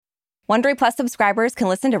Wondery Plus subscribers can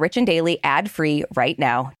listen to Rich and Daily ad-free right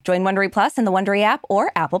now. Join Wondery Plus in the Wondery app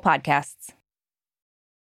or Apple Podcasts.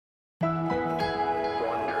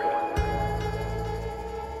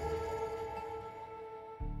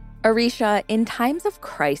 Arisha, in times of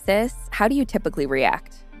crisis, how do you typically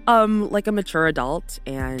react? Like a mature adult,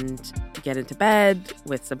 and get into bed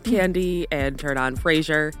with some candy and turn on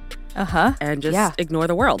Frasier. And just ignore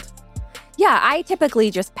the world. Yeah, I typically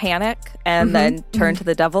just panic and then turn to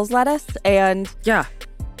the devil's lettuce. And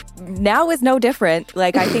now is no different.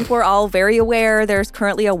 Like, I think we're all very aware there's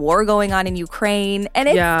currently a war going on in Ukraine. And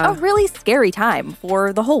it's a really scary time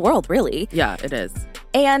for the whole world, really. Yeah, it is.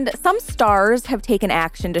 And some stars have taken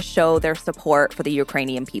action to show their support for the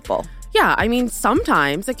Ukrainian people. Yeah, I mean,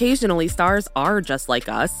 occasionally, stars are just like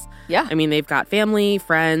us. Yeah. I mean, they've got family,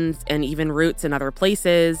 friends, and even roots in other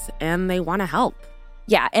places, and they want to help.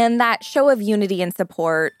 Yeah, and that show of unity and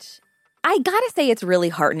support, I gotta say it's really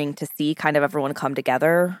heartening to see kind of everyone come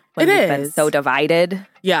together when we've been so divided.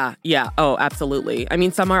 Yeah. Oh, absolutely. I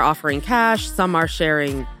mean, some are offering cash, some are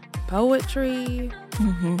sharing poetry.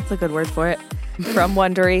 It's a good word for it. From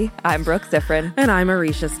Wondery, I'm Brooke Ziffrin. And I'm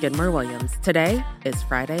Arisha Skidmore-Williams. Today is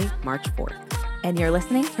Friday, March 4th. And you're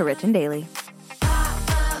listening to Rich and Daily.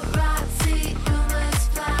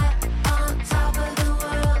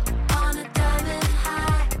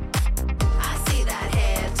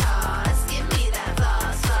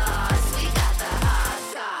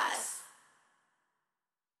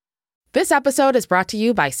 This episode is brought to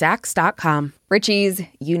you by Saks.com. Richies,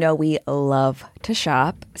 you know we love to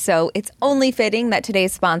shop, so it's only fitting that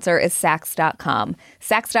today's sponsor is Saks.com.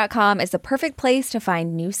 Saks.com is the perfect place to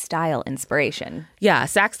find new style inspiration. Yeah,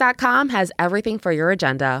 Saks.com has everything for your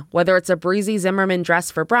agenda, whether it's a breezy Zimmermann dress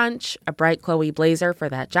for brunch, a bright Chloe blazer for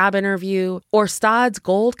that job interview, or Staud's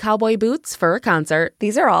gold cowboy boots for a concert.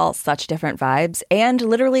 These are all such different vibes, and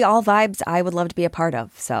literally all vibes I would love to be a part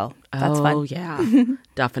of, so that's fun. Oh, yeah,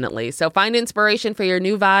 definitely. So find inspiration for your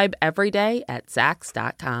new vibe every day at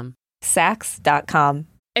Saks.com. Saks.com.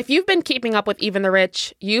 If you've been keeping up with Even the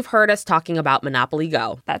Rich, you've heard us talking about Monopoly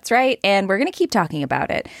Go. That's right, and we're going to keep talking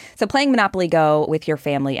about it. So playing Monopoly Go with your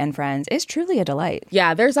family and friends is truly a delight.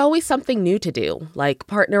 Yeah, there's always something new to do, like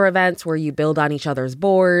partner events where you build on each other's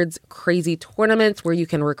boards, crazy tournaments where you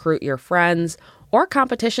can recruit your friends, or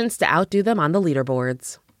competitions to outdo them on the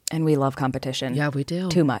leaderboards. And we love competition. Yeah, we do.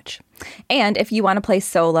 Too much. And if you want to play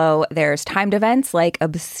solo, there's timed events like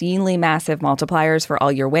obscenely massive multipliers for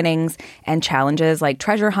all your winnings and challenges like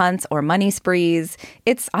treasure hunts or money sprees.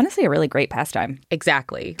 It's honestly a really great pastime.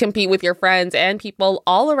 Exactly. Compete with your friends and people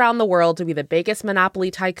all around the world to be the biggest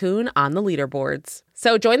Monopoly tycoon on the leaderboards.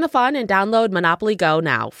 So join the fun and download Monopoly Go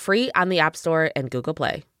now, free on the App Store and Google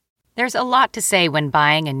Play. There's a lot to say when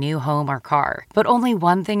buying a new home or car, but only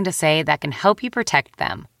one thing to say that can help you protect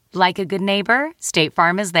them. Like a good neighbor, State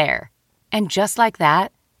Farm is there. And just like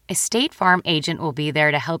that, a State Farm agent will be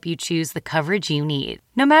there to help you choose the coverage you need,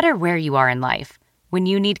 no matter where you are in life. When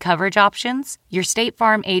you need coverage options, your State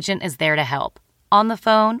Farm agent is there to help, on the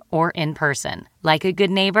phone or in person. Like a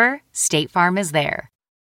good neighbor, State Farm is there.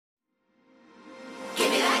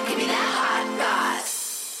 Give me that hot goss.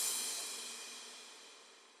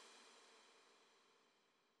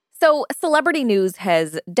 So celebrity news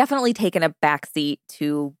has definitely taken a backseat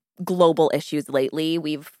to global issues lately.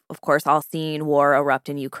 We've, of course, all seen war erupt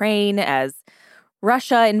in Ukraine as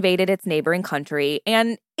Russia invaded its neighboring country.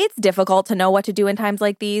 And it's difficult to know what to do in times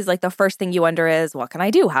like these. Like, the first thing you wonder is, what can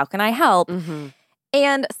I do? How can I help?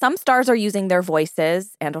 And some stars are using their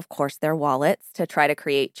voices and, of course, their wallets to try to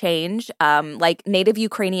create change. Like native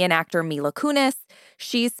Ukrainian actor Mila Kunis,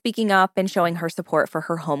 she's speaking up and showing her support for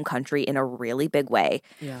her home country in a really big way.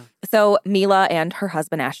 Yeah. So Mila and her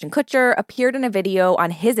husband Ashton Kutcher appeared in a video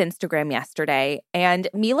on his Instagram yesterday. And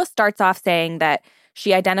Mila starts off saying that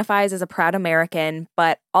she identifies as a proud American,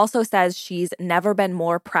 but also says she's never been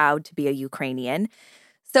more proud to be a Ukrainian.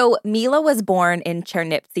 So Mila was born in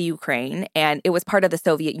Chernivtsi, Ukraine, and it was part of the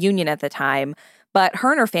Soviet Union at the time. But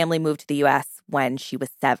her and her family moved to the U.S. when she was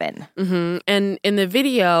 7. And in the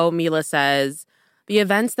video, Mila says, "The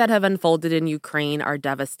events that have unfolded in Ukraine are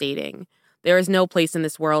devastating. There is no place in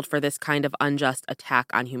this world for this kind of unjust attack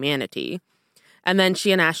on humanity." And then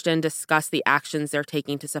she and Ashton discuss the actions they're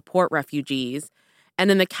taking to support refugees. And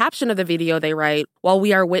in the caption of the video, they write, "While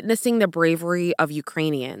we are witnessing the bravery of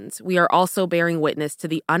Ukrainians, we are also bearing witness to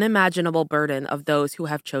the unimaginable burden of those who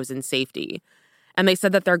have chosen safety." And they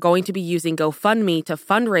said that they're going to be using GoFundMe to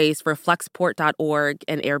fundraise for Flexport.org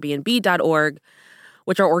and Airbnb.org,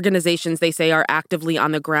 which are organizations they say are actively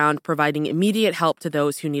on the ground providing immediate help to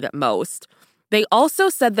those who need it most. They also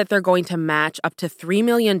said that they're going to match up to $3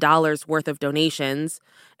 million worth of donations,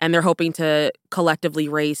 and they're hoping to collectively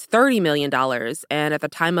raise $30 million. And at the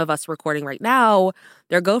time of us recording right now,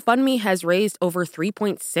 their GoFundMe has raised over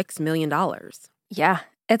 $3.6 million. Yeah,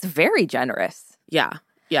 it's very generous. Yeah.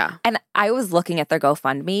 And I was looking at their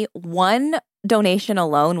GoFundMe. One donation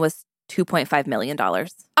alone was $2.5 million.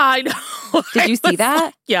 I know. Did you see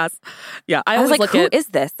that? Yes. Yeah. I was like, who is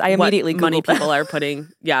this? I immediately what money Googled people are putting.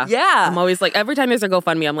 Yeah. Yeah. I'm always like, every time there's a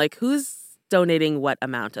GoFundMe, I'm like, who's donating what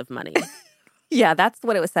amount of money? Yeah, that's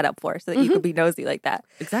what it was set up for, so that you could be nosy like that.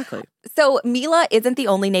 Exactly. So Mila isn't the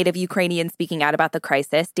only native Ukrainian speaking out about the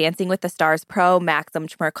crisis. Dancing with the Stars pro Maxim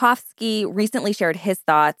Chmerkovskiy recently shared his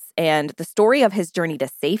thoughts and the story of his journey to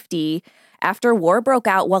safety after war broke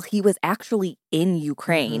out while he was actually in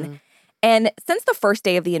Ukraine. Mm-hmm. And since the first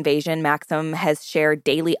day of the invasion, Maxim has shared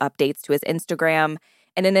daily updates to his Instagram.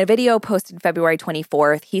 And in a video posted February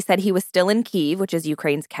 24th, he said he was still in Kyiv, which is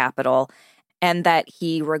Ukraine's capital, and that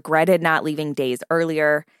he regretted not leaving days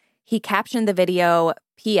earlier. He captioned the video,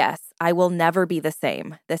 "P.S. I will never be the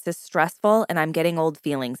same. This is stressful and I'm getting old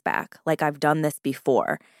feelings back, like I've done this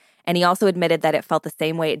before." And he also admitted that it felt the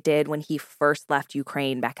same way it did when he first left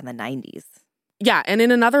Ukraine back in the 90s. Yeah, and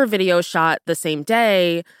in another video shot the same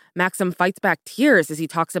day, Maxim fights back tears as he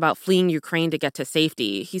talks about fleeing Ukraine to get to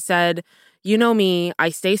safety. He said, "You know me, I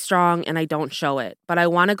stay strong and I don't show it, but I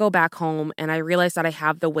want to go back home and I realize that I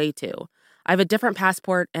have the way to. I have a different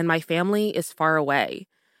passport and my family is far away."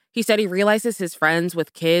 He said he realizes his friends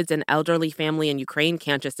with kids and elderly family in Ukraine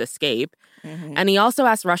can't just escape. Mm-hmm. And he also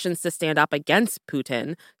asked Russians to stand up against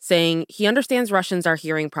Putin, saying he understands Russians are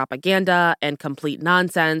hearing propaganda and complete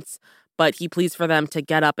nonsense, but he pleads for them to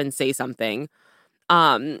get up and say something.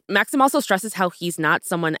 Maxim also stresses how he's not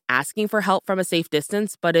someone asking for help from a safe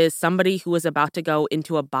distance, but is somebody who is about to go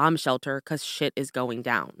into a bomb shelter because shit is going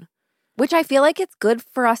down. Which I feel like it's good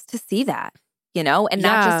for us to see that, and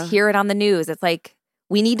not just hear it on the news. It's like,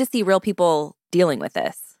 we need to see real people dealing with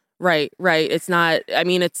this. Right. It's not,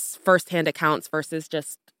 it's firsthand accounts versus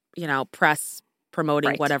just, press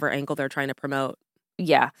promoting whatever angle they're trying to promote.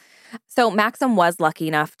 Yeah. So Maxim was lucky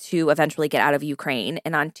enough to eventually get out of Ukraine.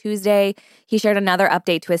 And on Tuesday, he shared another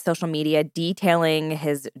update to his social media detailing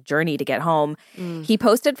his journey to get home. He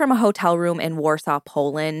posted from a hotel room in Warsaw,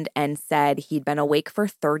 Poland, and said he'd been awake for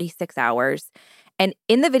 36 hours. And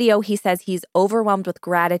in the video, he says he's overwhelmed with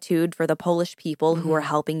gratitude for the Polish people who are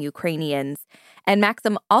helping Ukrainians. And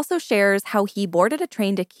Maxim also shares how he boarded a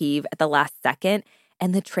train to Kyiv at the last second,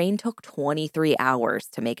 and the train took 23 hours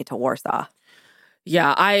to make it to Warsaw.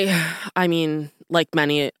 Yeah, I mean, like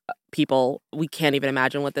many people, we can't even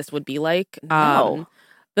imagine what this would be like. No.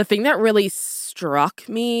 The thing that really struck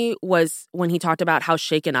me was when he talked about how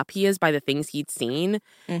shaken up he is by the things he'd seen,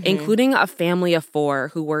 including a family of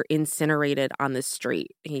 4 who were incinerated on the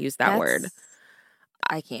street. He used that word.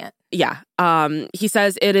 I can't. Yeah. He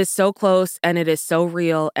says it is so close and it is so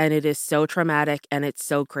real and it is so traumatic and it's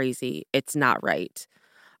so crazy. It's not right.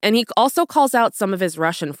 And he also calls out some of his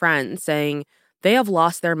Russian friends, saying they have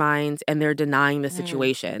lost their minds and they're denying the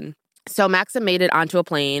situation. So Maxim made it onto a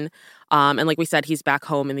plane. And like we said, he's back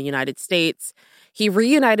home in the United States. He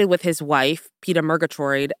reunited with his wife, Peta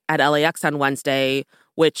Murgatroyd, at LAX on Wednesday,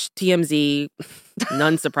 which TMZ,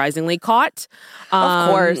 none surprisingly, caught. Of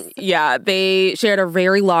course. Yeah, they shared a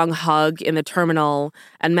very long hug in the terminal.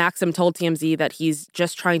 And Maxim told TMZ that he's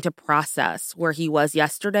just trying to process where he was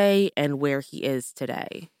yesterday and where he is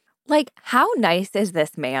today. Like, how nice is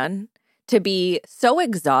this man to be so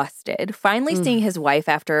exhausted, finally seeing his wife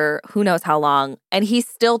after who knows how long, and he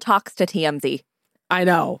still talks to TMZ. I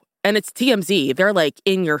know. And it's TMZ. They're like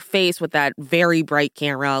in your face with that very bright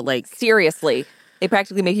camera. Like, seriously, they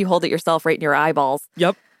practically make you hold it yourself right in your eyeballs.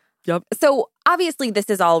 Yep. So obviously this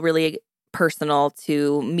is all really personal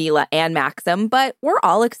to Mila and Maxim, but we're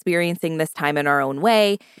all experiencing this time in our own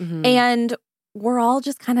way. And we're all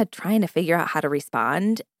just kind of trying to figure out how to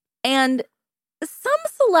respond. And some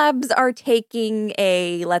celebs are taking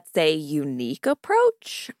a, let's say, unique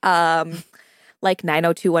approach, like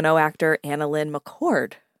 90210 actor Annalyn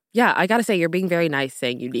McCord. Yeah, I gotta say, you're being very nice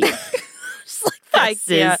saying unique. Just like, this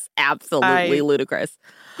is absolutely ludicrous.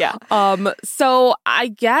 Yeah. So I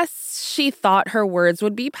guess she thought her words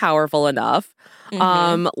would be powerful enough.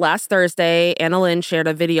 Last Thursday, Annalyn shared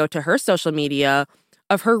a video to her social media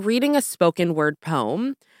of her reading a spoken word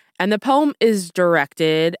poem. And the poem is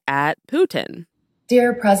directed at Putin.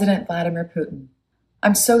 Dear President Vladimir Putin,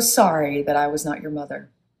 I'm so sorry that I was not your mother.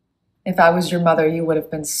 If I was your mother, you would have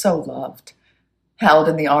been so loved, held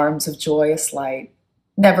in the arms of joyous light,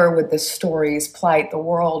 Never would the stories plight the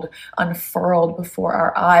world unfurled before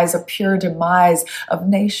our eyes, a pure demise of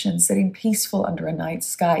nations sitting peaceful under a night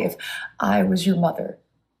sky. If I was your mother,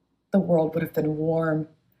 the world would have been warm.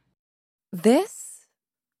 This,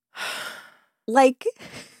 like,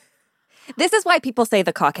 this is why people say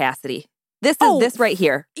the caucasity. This is this right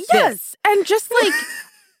here. Yes. And just like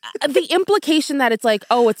the implication that it's like,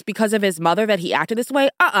 oh, it's because of his mother that he acted this way.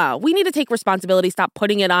 We need to take responsibility. Stop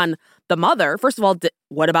putting it on the mother. First of all,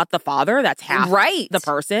 what about the father? That's half the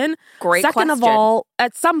person. Great Second question. of all,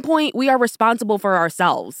 at some point, we are responsible for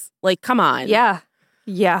ourselves. Like, come on. Yeah.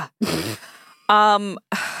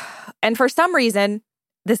 And for some reason,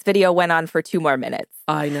 this video went on for 2 more minutes.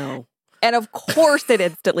 I know. And of course, it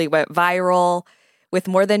instantly went viral with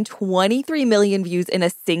more than 23 million views in a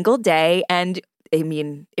single day. And I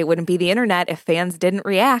mean, it wouldn't be the internet if fans didn't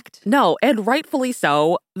react. No, and rightfully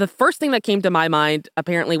so. The first thing that came to my mind,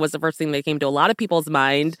 apparently, was the first thing that came to a lot of people's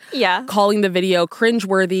mind. Yeah. Calling the video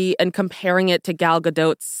cringeworthy and comparing it to Gal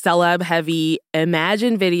Gadot's celeb-heavy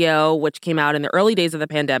Imagine video, which came out in the early days of the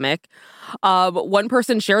pandemic. One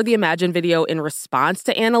person shared the Imagine video in response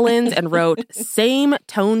to Anna Lynn's and wrote, "Same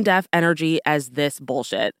tone-deaf energy as this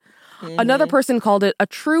bullshit." Another person called it a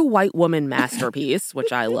true white woman masterpiece,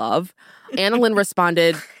 which I love. Anna Lynn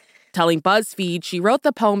responded, telling BuzzFeed she wrote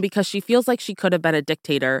the poem because she feels like she could have been a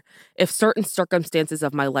dictator if certain circumstances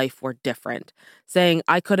of my life were different, saying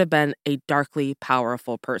I could have been a darkly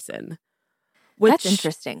powerful person. Which That's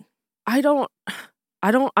interesting. I don't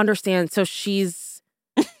understand. So she's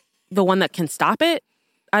the one that can stop it?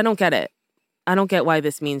 I don't get it. I don't get why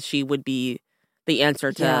this means she would be the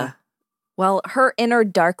answer to... Yeah. Well, her inner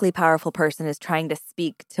darkly powerful person is trying to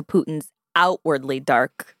speak to Putin's outwardly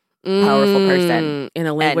dark, powerful person. In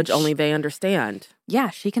a language only they understand. Yeah,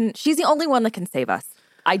 she's the only one that can save us.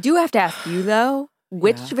 I do have to ask you, though,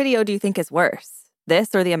 which video do you think is worse?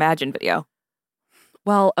 This or the Imagine video?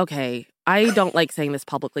 Well, okay. I don't like saying this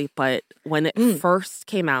publicly, but when it first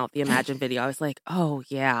came out, the Imagine video, I was like, oh,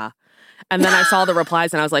 yeah. And then I saw the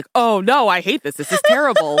replies and I was like, oh, no, I hate this. This is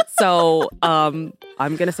terrible. So I'm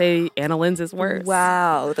going to say Anna Lynn's is worse.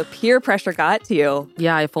 Wow, the peer pressure got to you.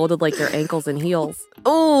 Yeah, I folded like your ankles and heels.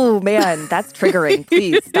 Oh, man, that's triggering.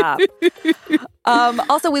 Please stop.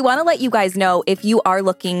 Also, we want to let you guys know if you are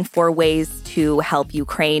looking for ways to help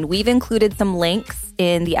Ukraine, we've included some links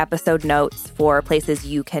in the episode notes for places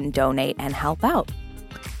you can donate and help out.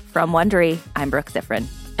 From Wondery, I'm Brooke Ziffrin.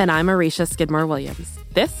 And I'm Arisha Skidmore-Williams.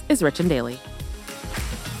 This is Rich and Daily.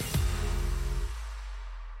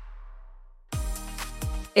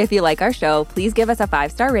 If you like our show, please give us a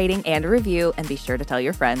 5-star rating and a review, and be sure to tell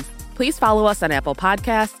your friends. Please follow us on Apple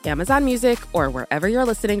Podcasts, Amazon Music, or wherever you're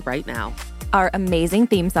listening right now. Our amazing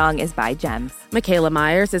theme song is by Gems. Michaela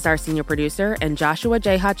Myers is our senior producer, and Joshua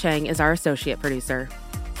J. Ha-Chang is our associate producer.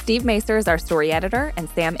 Steve Macer is our story editor, and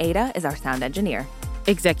Sam Ada is our sound engineer.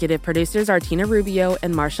 Executive producers are Tina Rubio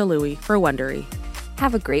and Marsha Louie for Wondery.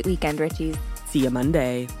 Have a great weekend, Richies. See you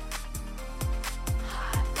Monday.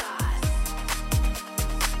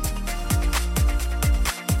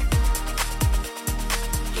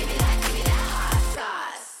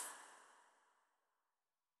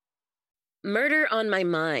 Murder on My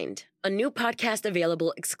Mind, a new podcast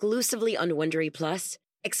available exclusively on Wondery Plus,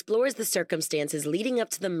 explores the circumstances leading up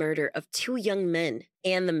to the murder of 2 young men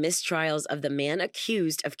and the mistrials of the man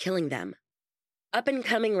accused of killing them.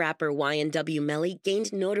 Up-and-coming rapper YNW Melly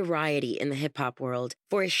gained notoriety in the hip-hop world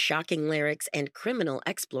for his shocking lyrics and criminal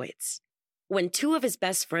exploits. When 2 of his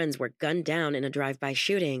best friends were gunned down in a drive-by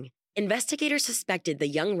shooting, investigators suspected the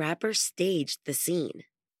young rapper staged the scene.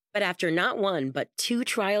 But after not 1 but 2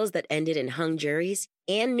 trials that ended in hung juries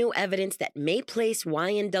and new evidence that may place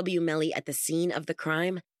YNW Melly at the scene of the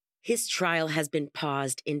crime, his trial has been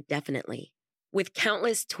paused indefinitely. With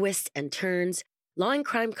countless twists and turns, Law and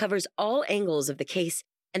Crime covers all angles of the case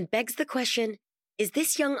and begs the question, is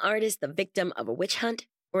this young artist the victim of a witch hunt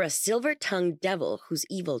or a silver-tongued devil who's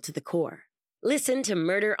evil to the core? Listen to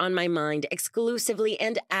Murder on My Mind exclusively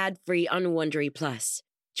and ad-free on Wondery Plus.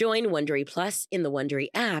 Join Wondery Plus in the Wondery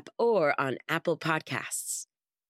app or on Apple Podcasts.